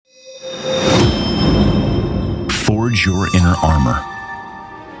Armor.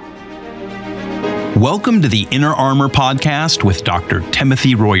 Welcome to the Inner Armor podcast with Dr.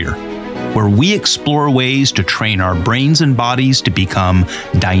 Timothy Royer, where we explore ways to train our brains and bodies to become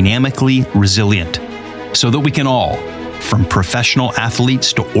dynamically resilient so that we can all, from professional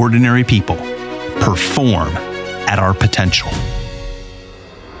athletes to ordinary people, perform at our potential.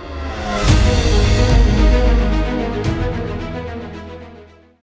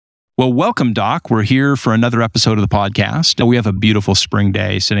 Well, welcome, Doc. We're here for another episode of the podcast. We have a beautiful spring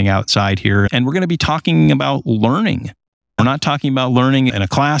day sitting outside here, and we're going to be talking about learning. We're not talking about learning in a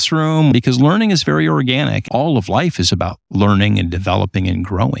classroom because learning is very organic. All of life is about learning and developing and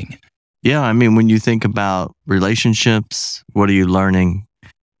growing. Yeah, I mean, when you think about relationships, what are you learning,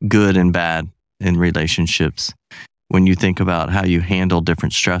 good and bad, in relationships? When you think about how you handle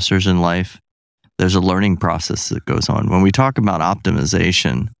different stressors in life, there's a learning process that goes on. When we talk about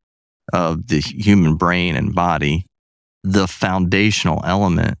optimization of the human brain and body, the foundational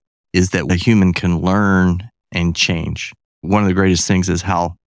element is that a human can learn and change. One of the greatest things is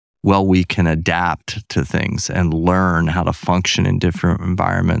how well we can adapt to things and learn how to function in different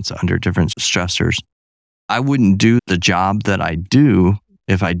environments under different stressors. I wouldn't do the job that I do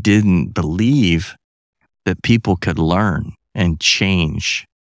if I didn't believe that people could learn and change,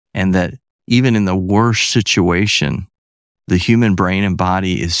 and that even in the worst situation, the human brain and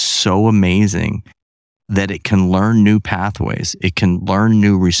body is so amazing that it can learn new pathways. It can learn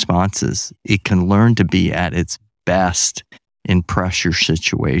new responses. It can learn to be at its best in pressure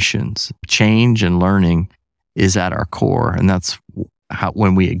situations. Change and learning is at our core. And that's how,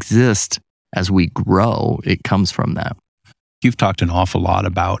 when we exist, as we grow, it comes from that. You've talked an awful lot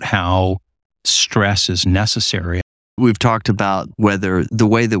about how stress is necessary. We've talked about whether the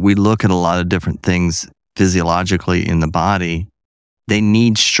way that we look at a lot of different things physiologically in the body, they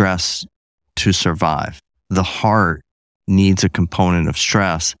need stress to survive. The heart needs a component of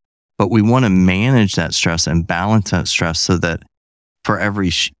stress, but we want to manage that stress and balance that stress so that for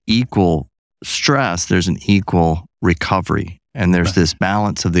every equal stress, there's an equal recovery. And there's this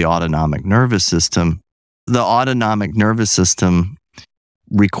balance of the autonomic nervous system. The autonomic nervous system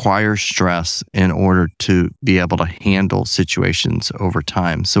requires stress in order to be able to handle situations over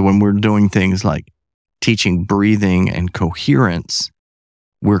time. So when we're doing things like teaching breathing and coherence,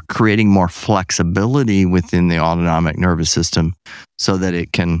 we're creating more flexibility within the autonomic nervous system so that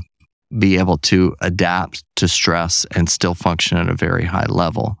it can be able to adapt to stress and still function at a very high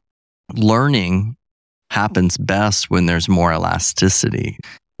level. Learning happens best when there's more elasticity.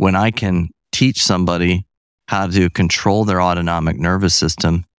 When I can teach somebody how to control their autonomic nervous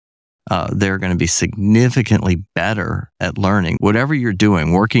system, they're going to be significantly better at learning. Whatever you're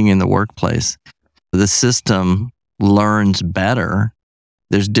doing, working in the workplace, the system learns better.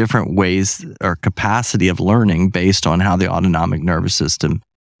 There's different ways or capacity of learning based on how the autonomic nervous system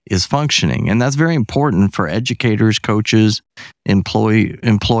is functioning. And that's very important for educators, coaches,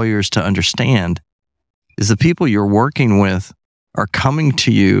 employers to understand, is the people you're working with are coming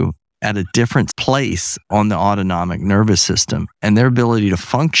to you at a different place on the autonomic nervous system, and their ability to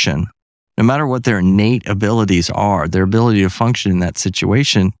function, no matter what their innate abilities are, their ability to function in that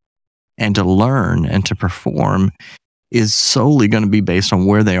situation and to learn and to perform is solely going to be based on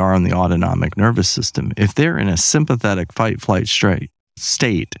where they are on the autonomic nervous system. If they're in a sympathetic fight, flight,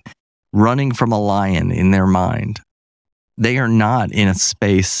 state, running from a lion in their mind, they are not in a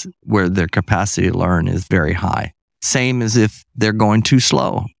space where their capacity to learn is very high. Same as if they're going too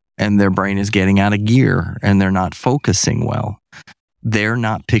slow and their brain is getting out of gear and they're not focusing well. They're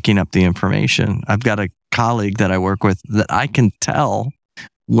not picking up the information. I've got a colleague that I work with that I can tell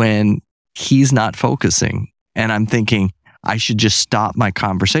when he's not focusing. And I'm thinking, I should just stop my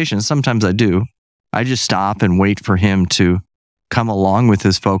conversation. Sometimes I do. I just stop and wait for him to come along with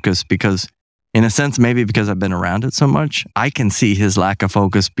his focus because, in a sense, maybe because I've been around it so much, I can see his lack of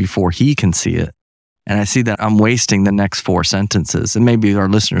focus before he can see it. And I see that I'm wasting the next 4 sentences. And maybe our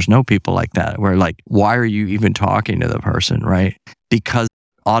listeners know people like that, where like, why are you even talking to the person, right? Because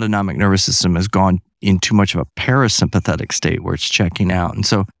autonomic nervous system has gone in too much of a parasympathetic state where it's checking out. And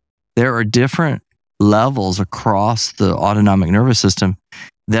so there are different levels across the autonomic nervous system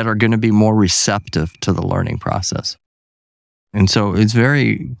that are going to be more receptive to the learning process. And so it's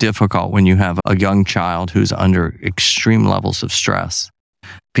very difficult when you have a young child who's under extreme levels of stress.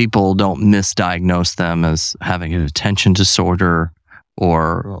 People don't misdiagnose them as having an attention disorder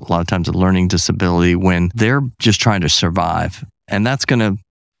or a lot of times a learning disability when they're just trying to survive. And that's going to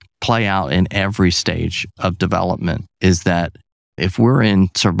play out in every stage of development, is that if we're in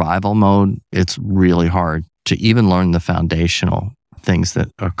survival mode, it's really hard to even learn the foundational things that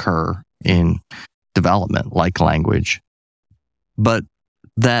occur in development, like language. But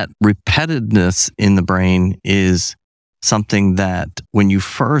that repetitiveness in the brain is something that when you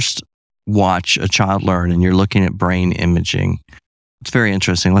first watch a child learn and you're looking at brain imaging, it's very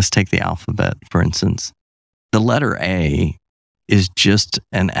interesting. Let's take the alphabet, for instance. The letter A is just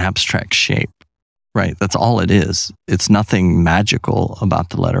an abstract shape, right? That's all it is. It's nothing magical about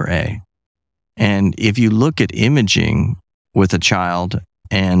the letter A. And if you look at imaging with a child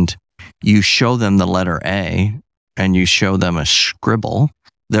and you show them the letter A and you show them a scribble,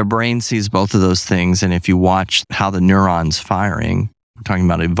 their brain sees both of those things. And if you watch how the neurons firing, we're talking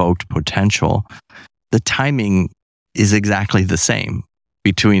about evoked potential, the timing is exactly the same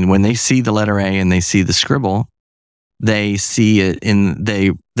between when they see the letter A and they see the scribble. They see it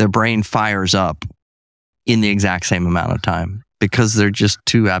their brain fires up in the exact same amount of time because they're just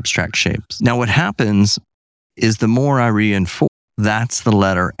two abstract shapes. Now, what happens is the more I reinforce, that's the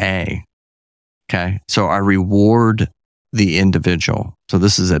letter A. Okay. So I reward the individual. So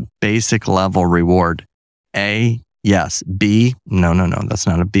this is a basic level reward. A, yes. B, no, that's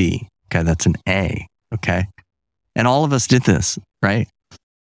not a B. Okay. That's an A. Okay. And all of us did this, right?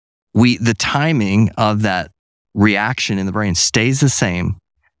 The timing of that reaction in the brain stays the same,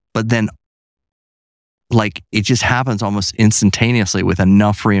 but then like it just happens almost instantaneously with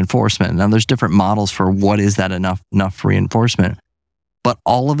enough reinforcement. Now there's different models for what is that enough reinforcement, but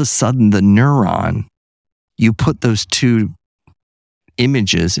all of a sudden the neuron, you put those two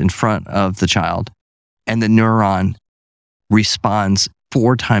images in front of the child and the neuron responds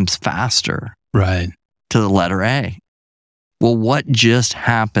 4 times faster right to the letter A. Well, what just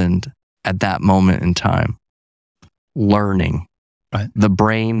happened at that moment in time? Learning. Right. The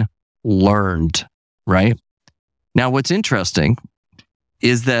brain learned, right? Now, what's interesting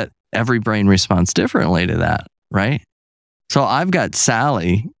is that every brain responds differently to that, right? So I've got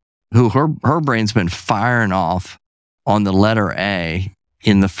Sally, who her brain's been firing off on the letter A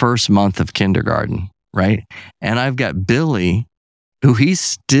in the first month of kindergarten, right? And I've got Billy, who he's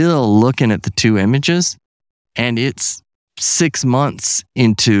still looking at the two images, and it's 6 months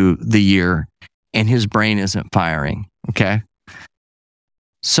into the year, and his brain isn't firing, okay?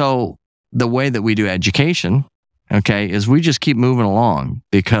 So the way that we do education, okay, is we just keep moving along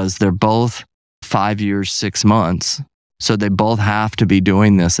because they're both 5 years, 6 months. So they both have to be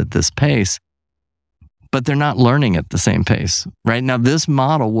doing this at this pace, but they're not learning at the same pace, right? Now, this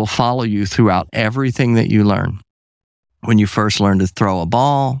model will follow you throughout everything that you learn. When you first learn to throw a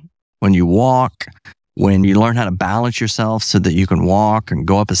ball, when you walk, when you learn how to balance yourself so that you can walk and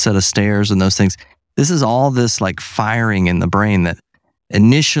go up a set of stairs and those things. This is all this like firing in the brain that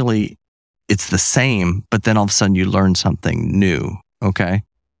initially it's the same, but then all of a sudden you learn something new, okay?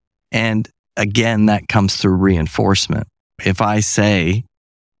 And again, that comes through reinforcement. If I say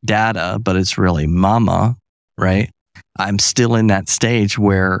dada, but it's really mama, right? I'm still in that stage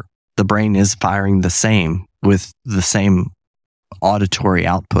where the brain is firing the same with the same auditory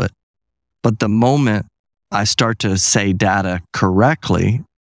output. But the moment I start to say dada correctly,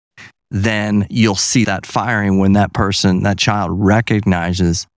 then you'll see that firing when that child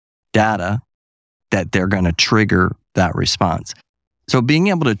recognizes dada, that they're going to trigger that response. So being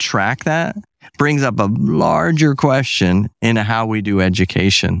able to track that brings up a larger question into how we do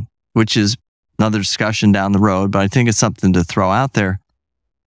education, which is another discussion down the road, but I think it's something to throw out there.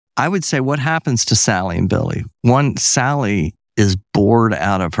 I would say what happens to Sally and Billy? One, Sally is bored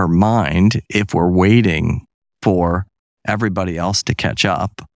out of her mind if we're waiting for everybody else to catch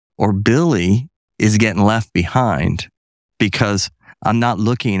up, or Billy is getting left behind because I'm not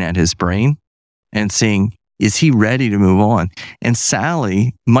looking at his brain and seeing, is he ready to move on? And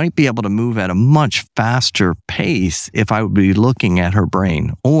Sally might be able to move at a much faster pace if I would be looking at her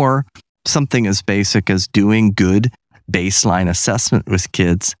brain, or something as basic as doing good baseline assessment with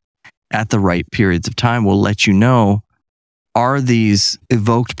kids at the right periods of time will let you know, are these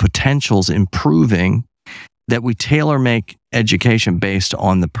evoked potentials improving, that we tailor make education based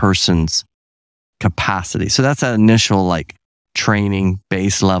on the person's capacity. So that's that initial like training,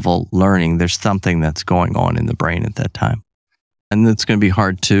 base level learning. There's something that's going on in the brain at that time. And it's going to be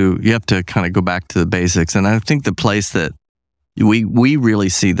hard you have to kind of go back to the basics. And I think the place that we really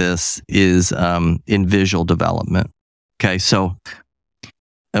see this is in visual development. Okay, so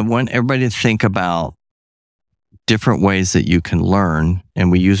I want everybody to think about different ways that you can learn,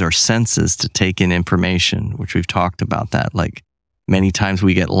 and we use our senses to take in information, which we've talked about that. Like many times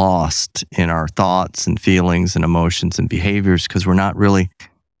we get lost in our thoughts and feelings and emotions and behaviors because we're not really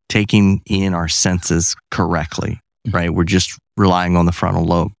taking in our senses correctly, right? We're just relying on the frontal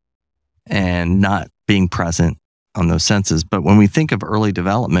lobe and not being present on those senses. But when we think of early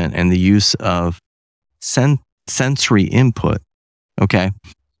development and the use of sensory input, Okay.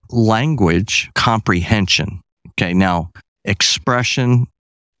 Language comprehension. Okay. Now, expression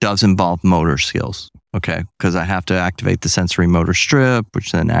does involve motor skills. Okay. Because I have to activate the sensory motor strip,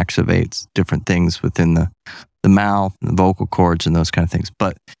 which then activates different things within the mouth and the vocal cords and those kind of things.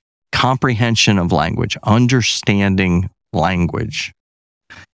 But comprehension of language, understanding language,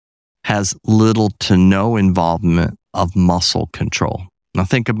 has little to no involvement of muscle control. Now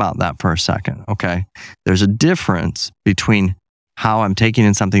think about that for a second, okay? There's a difference between how I'm taking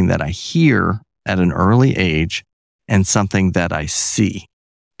in something that I hear at an early age and something that I see,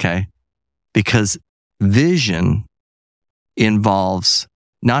 okay? Because vision involves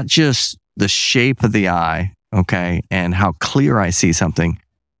not just the shape of the eye, okay, and how clear I see something,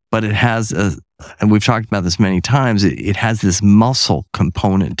 but it has and we've talked about this many times, it has this muscle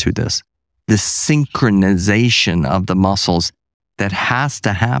component to this synchronization of the muscles that has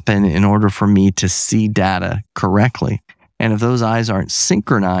to happen in order for me to see data correctly. And if those eyes aren't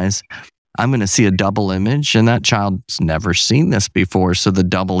synchronized, I'm going to see a double image, and that child's never seen this before. So the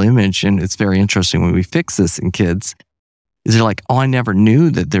double image, and it's very interesting when we fix this in kids, is they're like, oh, I never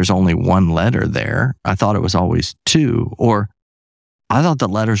knew that there's only one letter there. I thought it was always two. Or I thought the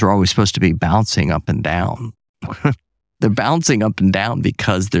letters were always supposed to be bouncing up and down. They're bouncing up and down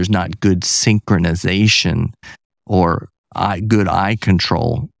because there's not good synchronization or good eye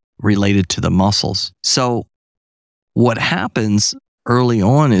control related to the muscles. So what happens early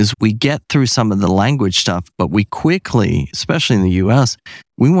on is we get through some of the language stuff, but we quickly, especially in the US,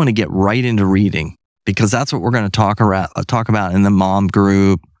 we want to get right into reading, because that's what we're going to talk about in the mom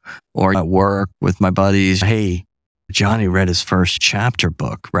group or at work with my buddies. Hey, Johnny read his first chapter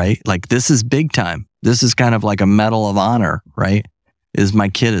book, right? Like, this is big time. This is kind of like a medal of honor, right? Is my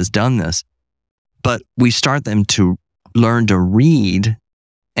kid has done this. But we start them to learn to read,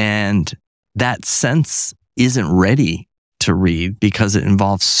 and that sense isn't ready to read because it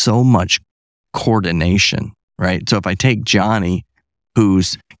involves so much coordination, right? So if I take Johnny,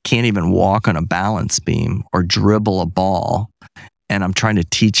 who's can't even walk on a balance beam or dribble a ball, and I'm trying to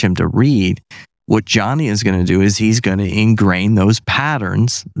teach him to read, what Johnny is going to do is he's going to ingrain those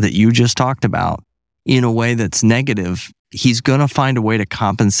patterns that you just talked about in a way that's negative. He's going to find a way to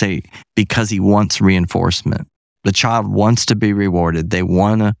compensate because he wants reinforcement. The child wants to be rewarded. They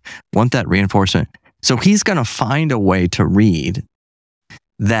want that reinforcement. So he's going to find a way to read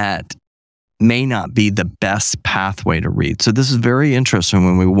that may not be the best pathway to read. So this is very interesting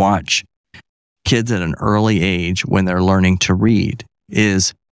when we watch kids at an early age when they're learning to read,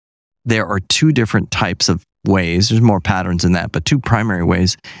 is there are two different types of ways. There's more patterns in that, but two primary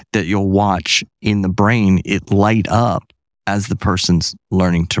ways that you'll watch in the brain it light up as the person's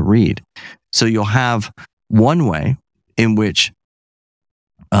learning to read. So you'll have one way in which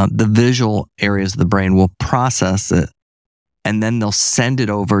the visual areas of the brain will process it, and then they'll send it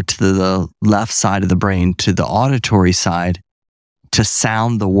over to the left side of the brain, to the auditory side, to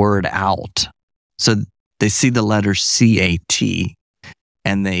sound the word out. So they see the letter C-A-T,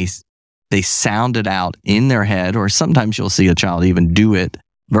 and they sound it out in their head, or sometimes you'll see a child even do it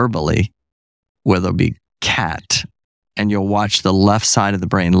verbally, where there'll be cat, and you'll watch the left side of the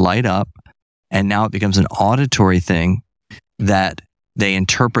brain light up, and now it becomes an auditory thing that they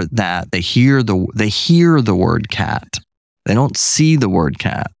interpret that. They hear the word cat. They don't see the word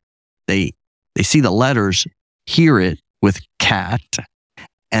cat. They see the letters, hear it with cat,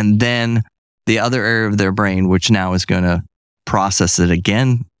 and then the other area of their brain, which now is going to process it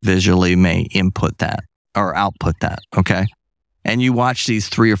again visually, may input that or output that, okay? And you watch these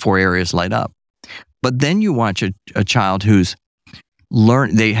 3 or 4 areas light up. But then you watch a child who's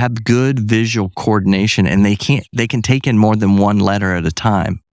they have good visual coordination, and they can take in more than one letter at a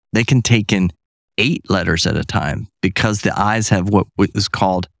time. They can take in 8 letters at a time because the eyes have what is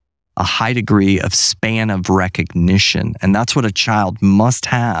called a high degree of span of recognition. And that's what a child must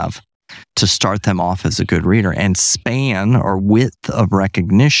have to start them off as a good reader. And span, or width of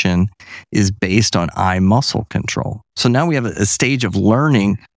recognition, is based on eye muscle control. So now we have a stage of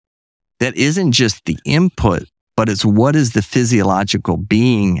learning that isn't just the input, but it's what is the physiological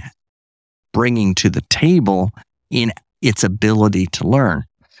being bringing to the table in its ability to learn.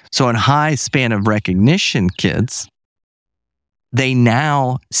 So in high span of recognition kids, they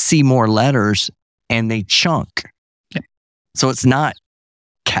now see more letters and they chunk. Okay. So it's not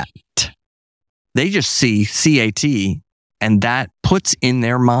cat. They just see C-A-T, and that puts in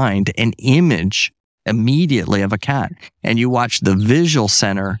their mind an image immediately of a cat. And you watch the visual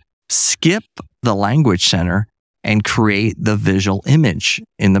center skip the language center and create the visual image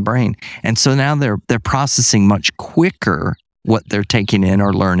in the brain. And so now they're processing much quicker what they're taking in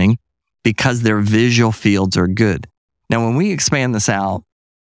or learning because their visual fields are good. Now, when we expand this out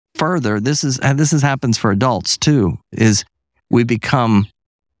further, this happens for adults too, is we become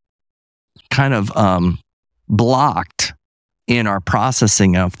kind of blocked in our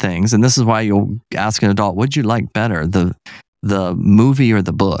processing of things. And this is why you'll ask an adult, what'd you like better, the movie or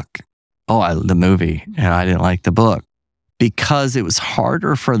the book? Oh, the movie, and I didn't like the book. Because it was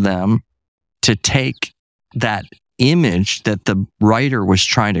harder for them to take that image that the writer was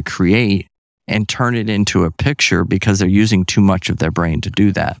trying to create and turn it into a picture because they're using too much of their brain to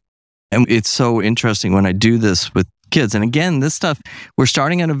do that. And it's so interesting when I do this with kids. And again, this stuff, we're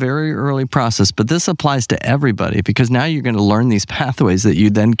starting at a very early process, but this applies to everybody because now you're going to learn these pathways that you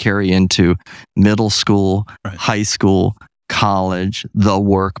then carry into middle school, right, high school, college, the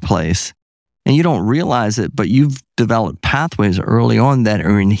workplace. And you don't realize it, but you've developed pathways early on that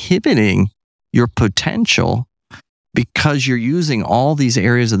are inhibiting your potential because you're using all these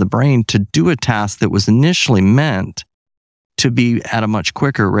areas of the brain to do a task that was initially meant to be at a much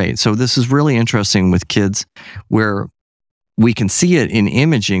quicker rate. So this is really interesting with kids where we can see it in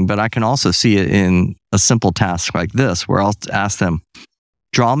imaging, but I can also see it in a simple task like this, where I'll ask them,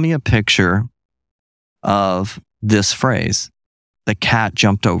 draw me a picture of this phrase, the cat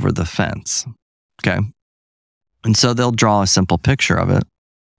jumped over the fence. Okay. And so they'll draw a simple picture of it.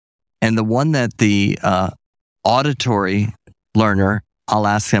 And the one that the auditory learner, I'll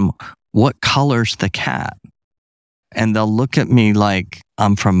ask them, what color's the cat? And they'll look at me like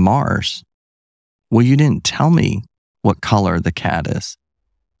I'm from Mars. Well, you didn't tell me what color the cat is.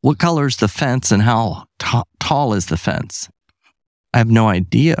 What color is the fence and how tall is the fence? I have no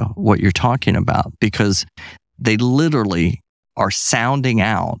idea what you're talking about because they literally are sounding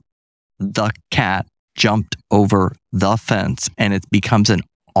out the cat jumped over the fence and it becomes an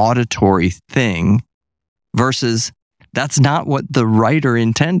auditory thing versus that's not what the writer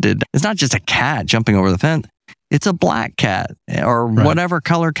intended. It's not just a cat jumping over the fence. It's a black cat or right, whatever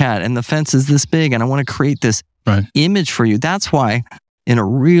color cat, and the fence is this big, and I want to create this right image for you. That's why in a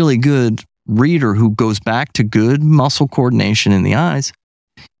really good reader who goes back to good muscle coordination in the eyes,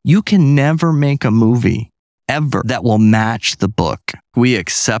 you can never make a movie ever that will match the book. We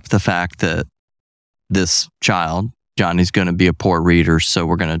accept the fact that this child, Johnny's going to be a poor reader, so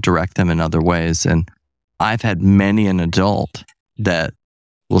we're going to direct them in other ways. And I've had many an adult that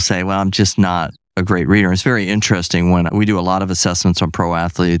will say, well, I'm just not a great reader. It's very interesting when we do a lot of assessments on pro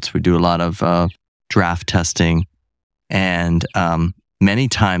athletes. We do a lot of draft testing. And many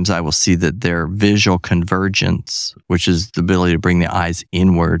times I will see that their visual convergence, which is the ability to bring the eyes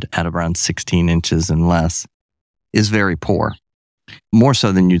inward at around 16 inches and less, is very poor. More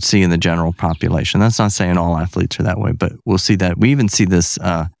so than you'd see in the general population. That's not saying all athletes are that way, but we'll see that. We even see this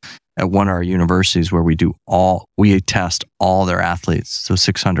at one of our universities where we test all their athletes. So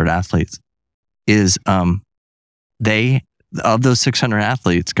 600 athletes is of those 600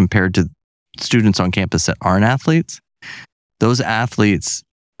 athletes compared to students on campus that aren't athletes, those athletes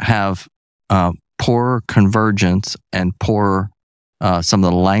have poor convergence and poor some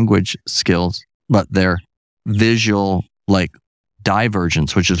of the language skills, but their visual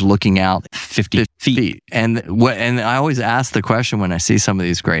divergence, which is looking out 50 feet. And I always ask the question when I see some of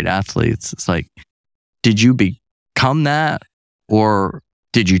these great athletes, it's like, did you become that? Or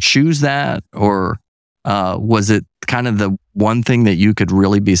did you choose that? Or was it kind of the one thing that you could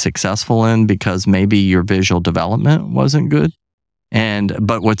really be successful in because maybe your visual development wasn't good?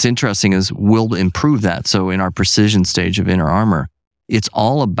 But what's interesting is we'll improve that. So in our precision stage of Inner Armor, it's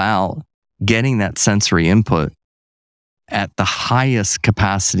all about getting that sensory input at the highest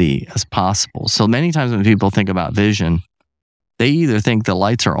capacity as possible. So many times when people think about vision, they either think the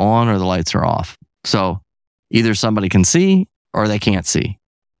lights are on or the lights are off. So either somebody can see or they can't see.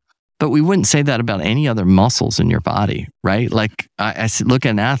 But we wouldn't say that about any other muscles in your body, right? Like I look at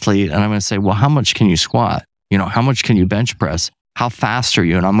an athlete and I'm going to say, well, how much can you squat? How much can you bench press? How fast are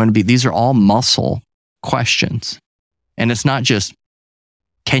you? And these are all muscle questions. And it's not just,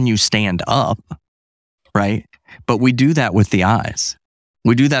 can you stand up, right? But we do that with the eyes.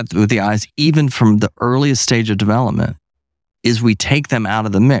 We do that with the eyes even from the earliest stage of development, is we take them out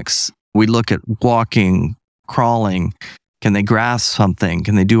of the mix. We look at walking, crawling. Can they grasp something?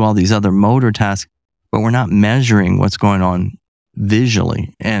 Can they do all these other motor tasks? But we're not measuring what's going on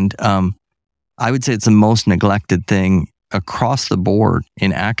visually. And I would say it's the most neglected thing across the board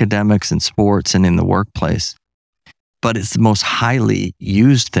in academics and sports and in the workplace. But it's the most highly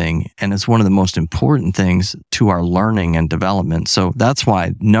used thing. And it's one of the most important things to our learning and development. So that's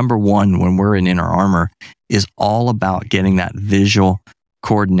why number one, when we're in Inner Armor, is all about getting that visual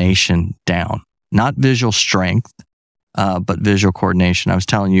coordination down. Not visual strength, but visual coordination. I was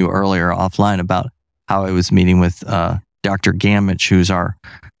telling you earlier offline about how I was meeting with Dr. Gamich, who's our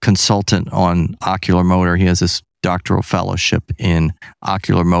consultant on ocular motor. He has this doctoral fellowship in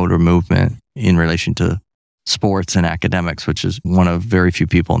ocular motor movement in relation to sports and academics, which is one of very few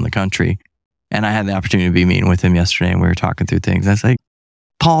people in the country. And I had the opportunity to be meeting with him yesterday, and we were talking through things. I was like,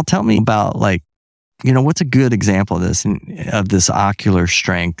 Paul, tell me about what's a good example of this ocular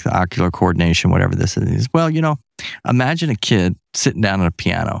strength, ocular coordination, whatever this is. Well, imagine a kid sitting down at a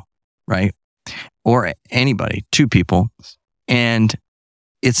piano, right? Or anybody, two people, and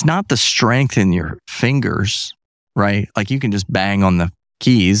it's not the strength in your fingers, right? Like you can just bang on the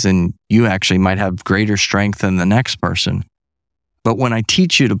keys and you actually might have greater strength than the next person. But when I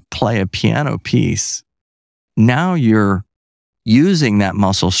teach you to play a piano piece, now you're using that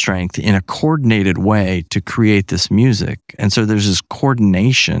muscle strength in a coordinated way to create this music. And so there's this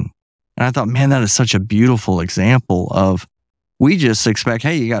coordination. And I thought, man, that is such a beautiful example of, we just expect,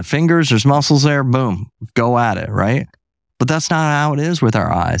 hey, you got fingers, there's muscles there, boom, go at it, right? But that's not how it is with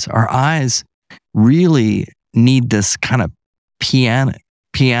our eyes. Our eyes really need this kind of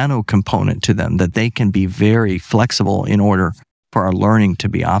piano component to them, that they can be very flexible in order for our learning to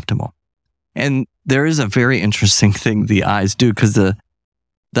be optimal. And there is a very interesting thing the eyes do, because the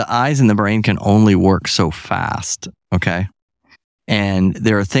eyes and the brain can only work so fast, okay? And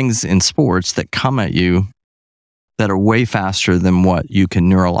there are things in sports that come at you that are way faster than what you can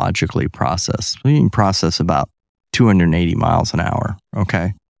neurologically process. You can process about 280 miles an hour,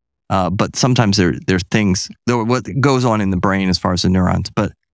 okay? But sometimes there's things, what goes on in the brain as far as the neurons,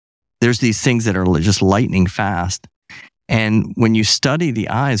 but there's these things that are just lightning fast. And when you study the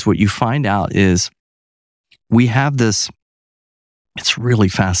eyes, what you find out is we have this, it's really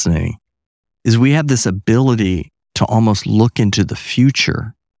fascinating, is we have this ability to almost look into the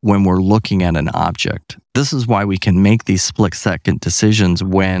future when we're looking at an object. This is why we can make these split-second decisions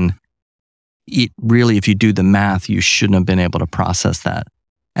when it really, if you do the math, you shouldn't have been able to process that.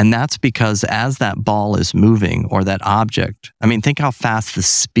 And that's because as that ball is moving, or that object, think how fast the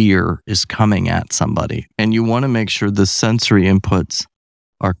spear is coming at somebody. And you want to make sure the sensory inputs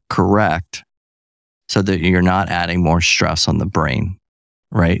are correct so that you're not adding more stress on the brain,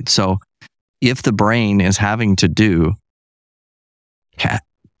 right? So if the brain is having to do cat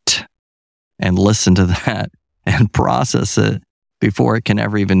and listen to that and process it before it can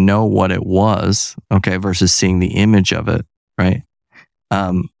ever even know what it was, okay, versus seeing the image of it, right?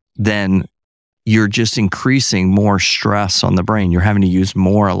 Then you're just increasing more stress on the brain. You're having to use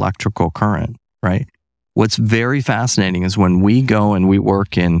more electrical current, right? What's very fascinating is when we go and we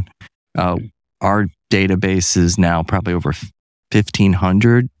work in our database is now probably over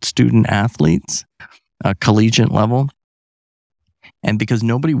 1,500 student athletes, collegiate level. And because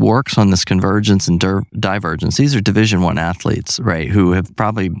nobody works on this convergence and divergence, these are Division I athletes, right, who have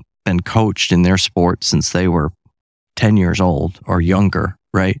probably been coached in their sport since they were 10 years old or younger,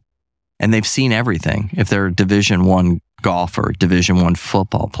 right? And they've seen everything. If they're a Division I golfer, Division I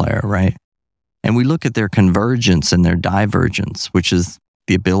football player, right? And we look at their convergence and their divergence, which is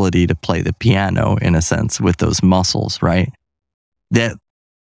the ability to play the piano in a sense with those muscles, right? That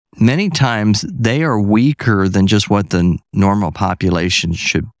many times they are weaker than just what the normal population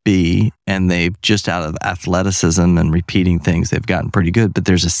should be. And they've just out of athleticism and repeating things, they've gotten pretty good. But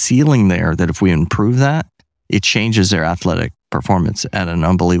there's a ceiling there that if we improve that, it changes their athletic performance at an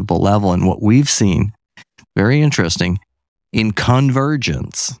unbelievable level. And what we've seen, very interesting, in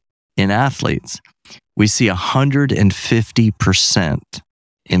convergence in athletes, we see 150%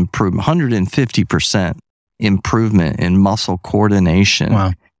 improvement, 150% improvement in muscle coordination.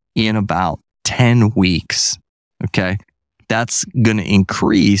 Wow. In about 10 weeks. Okay. That's going to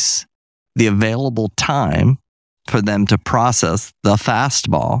increase the available time for them to process the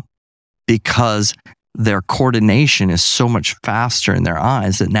fastball because their coordination is so much faster in their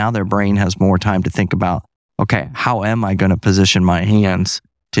eyes that now their brain has more time to think about, okay, how am I going to position my hands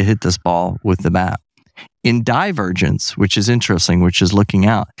to hit this ball with the bat? In divergence, which is interesting, which is looking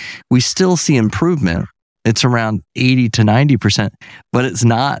out, we still see improvement. It's around 80 to 90%, but it's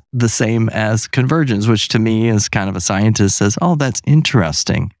not the same as convergence, which to me as kind of a scientist says, oh, that's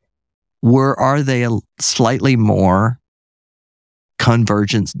interesting. Are they slightly more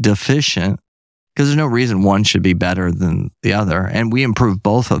convergence deficient? Because there's no reason one should be better than the other. And we improve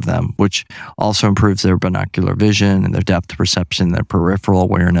both of them, which also improves their binocular vision and their depth perception, their peripheral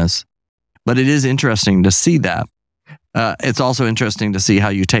awareness. But it is interesting to see that. It's also interesting to see how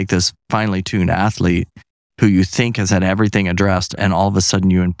you take this finely tuned athlete who you think has had everything addressed, and all of a sudden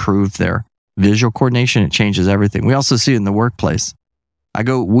you improve their visual coordination. It changes everything. We also see it in the workplace.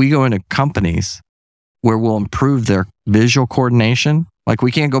 We go into companies where we'll improve their visual coordination, Like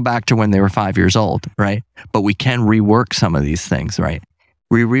we can't go back to when they were 5 years old, right? But we can rework some of these things, right?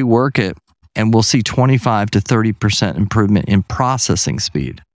 We rework it and we'll see 25 to 30% improvement in processing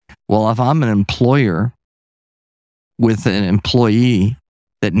speed. Well, if I'm an employer with an employee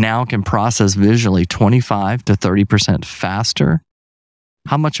that now can process visually 25 to 30% faster,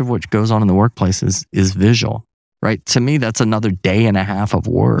 how much of what goes on in the workplace is visual, right? To me, that's another day and a half of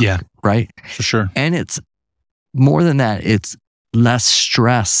work, right? For sure. And it's more than that, it's less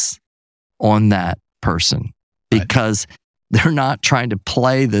stress on that person because they're not trying to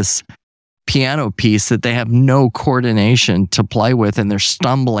play this piano piece that they have no coordination to play with, and they're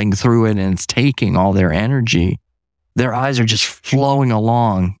stumbling through it and it's taking all their energy. Their eyes are just flowing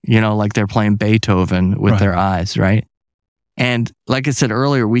along, like they're playing Beethoven with their eyes, right? And like I said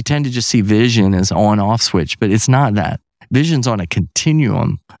earlier, we tend to just see vision as on-off switch, but it's not that. Vision's on a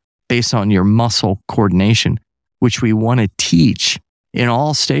continuum based on your muscle coordination, which we want to teach in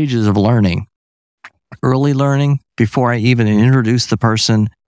all stages of learning. Early learning, before I even introduce the person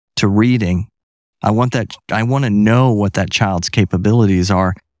to reading, I want to know what that child's capabilities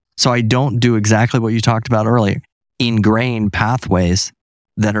are. So I don't do exactly what you talked about earlier, ingrained pathways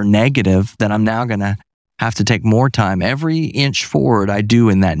that are negative that I'm now going to have to take more time. Every inch forward I do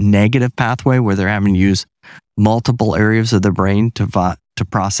in that negative pathway where they're having to use multiple areas of the brain to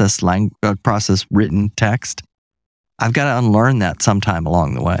process written text. I've got to unlearn that sometime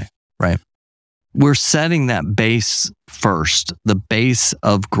along the way, right? We're setting that base first, the base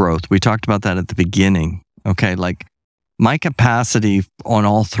of growth. We talked about that at the beginning. Okay, like my capacity on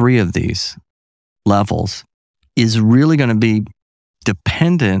all three of these levels is really going to be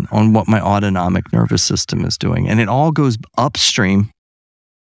dependent on what my autonomic nervous system is doing. And it all goes upstream,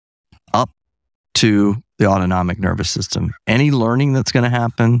 up to the autonomic nervous system. Any learning that's going to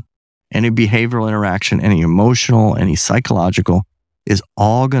happen, any behavioral interaction, any emotional, any psychological, is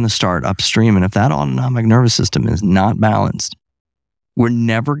all going to start upstream. And if that autonomic nervous system is not balanced, we're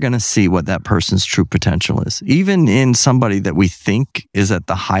never going to see what that person's true potential is. Even in somebody that we think is at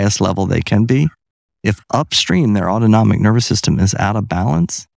the highest level they can be, if upstream their autonomic nervous system is out of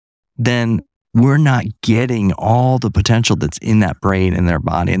balance, then we're not getting all the potential that's in that brain and their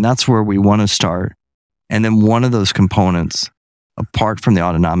body. And that's where we want to start. And then one of those components, apart from the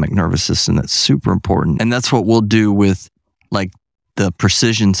autonomic nervous system, that's super important. And that's what we'll do with like the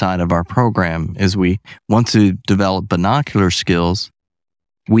precision side of our program is we want to develop binocular skills.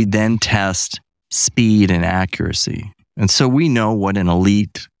 We then test speed and accuracy. And so we know what an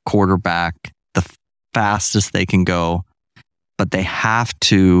elite quarterback, the fastest they can go, but they have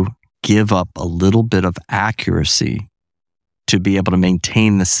to give up a little bit of accuracy to be able to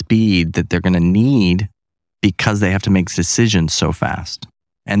maintain the speed that they're going to need because they have to make decisions so fast.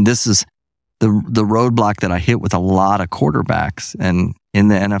 And this is the roadblock that I hit with a lot of quarterbacks. And in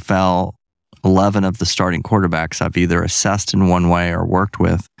the NFL, 11 of the starting quarterbacks I've either assessed in one way or worked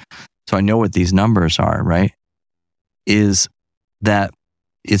with, so I know what these numbers are, right? Is that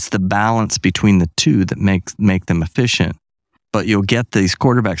it's the balance between the two that make them efficient. But you'll get these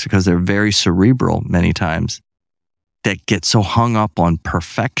quarterbacks because they're very cerebral many times that get so hung up on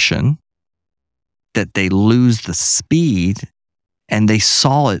perfection that they lose the speed, and they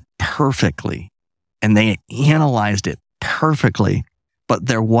saw it perfectly and they analyzed it perfectly, but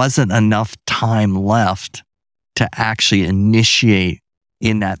there wasn't enough time left to actually initiate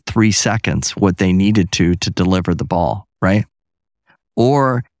in that 3 seconds what they needed to deliver the ball, right?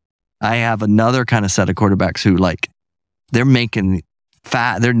 Or I have another kind of set of quarterbacks who they're making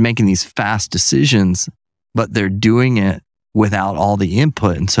these fast decisions, but they're doing it without all the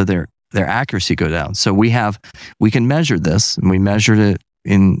input, and so their accuracy go down. So we can measure this, and we measured it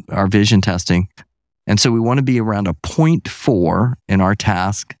in our vision testing. And so we want to be around a 0.4 in our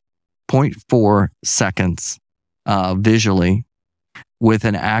task, 0.4 seconds visually, with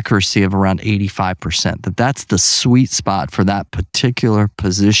an accuracy of around 85%. That's the sweet spot for that particular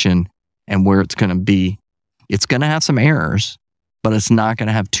position and where it's going to be. It's going to have some errors, but it's not going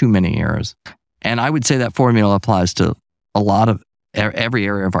to have too many errors. And I would say that formula applies to a lot of every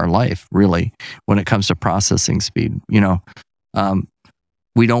area of our life, really, when it comes to processing speed.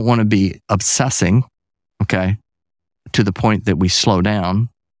 We don't want to be obsessing, okay, to the point that we slow down,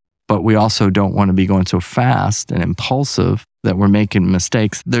 but we also don't want to be going so fast and impulsive that we're making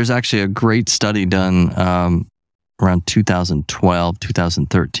mistakes. There's actually a great study done around 2012,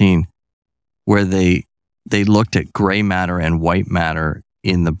 2013, where they looked at gray matter and white matter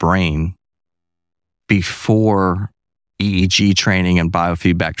in the brain before EEG training and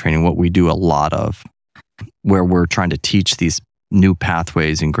biofeedback training, what we do a lot of, where we're trying to teach these new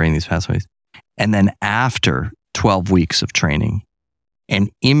pathways, ingrain these pathways. And then after 12 weeks of training, and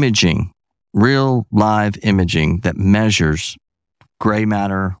imaging, real live imaging that measures gray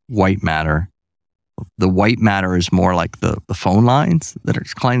matter, white matter. The white matter is more like the phone lines that are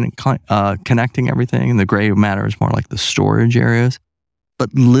connecting everything, and the gray matter is more like the storage areas.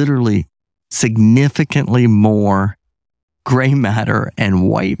 But literally, significantly more gray matter and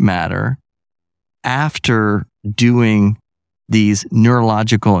white matter after doing these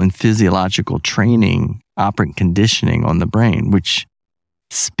neurological and physiological training, operant conditioning on the brain, which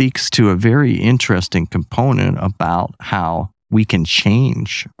speaks to a very interesting component about how we can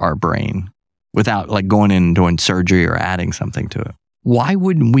change our brain without like going in and doing surgery or adding something to it. Why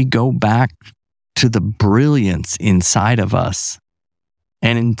wouldn't we go back to the brilliance inside of us?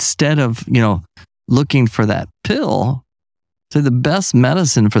 And instead of, looking for that pill, so the best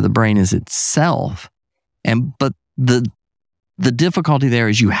medicine for the brain is itself. But the difficulty there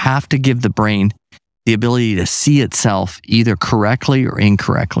is you have to give the brain the ability to see itself either correctly or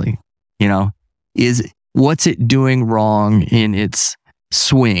incorrectly. What's it doing wrong in its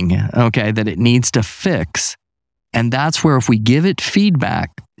swing, okay, that it needs to fix? And that's where if we give it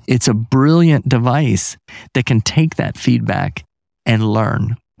feedback, it's a brilliant device that can take that feedback and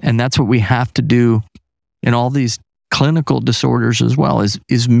learn. And that's what we have to do in all these clinical disorders as well,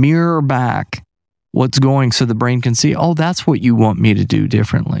 is mirror back what's going so the brain can see, oh, that's what you want me to do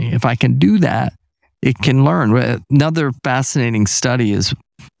differently. If I can do that, it can learn. Another fascinating study is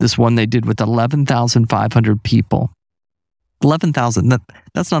this one they did with 11,500 people. 11,000,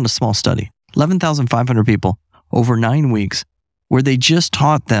 that's not a small study. 11,500 people over 9 weeks, where they just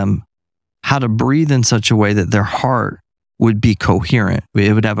taught them how to breathe in such a way that their heart would be coherent.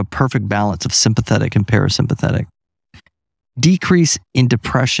 It would have a perfect balance of sympathetic and parasympathetic. Decrease in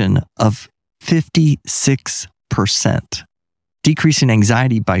depression of 56%. Decrease in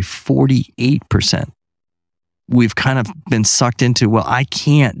anxiety by 48%. We've kind of been sucked into, well, I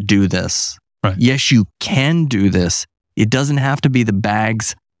can't do this. Right. Yes, you can do this. It doesn't have to be the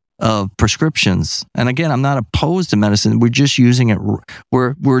bags of prescriptions. And again, I'm not opposed to medicine. We're just using it.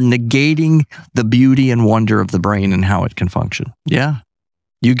 We're negating the beauty and wonder of the brain and how it can function. Yeah.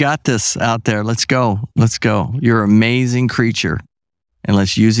 You got this out there. Let's go. Let's go. You're an amazing creature. And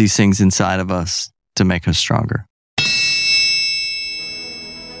let's use these things inside of us to make us stronger.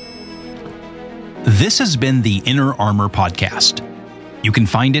 This has been the Inner Armor Podcast. You can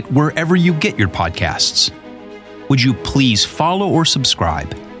find it wherever you get your podcasts. Would you please follow or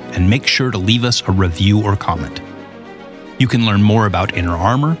subscribe, and make sure to leave us a review or comment. You can learn more about Inner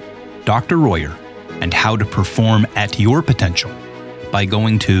Armor, Dr. Royer, and how to perform at your potential by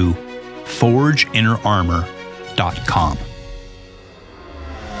going to forgeinnerarmor.com.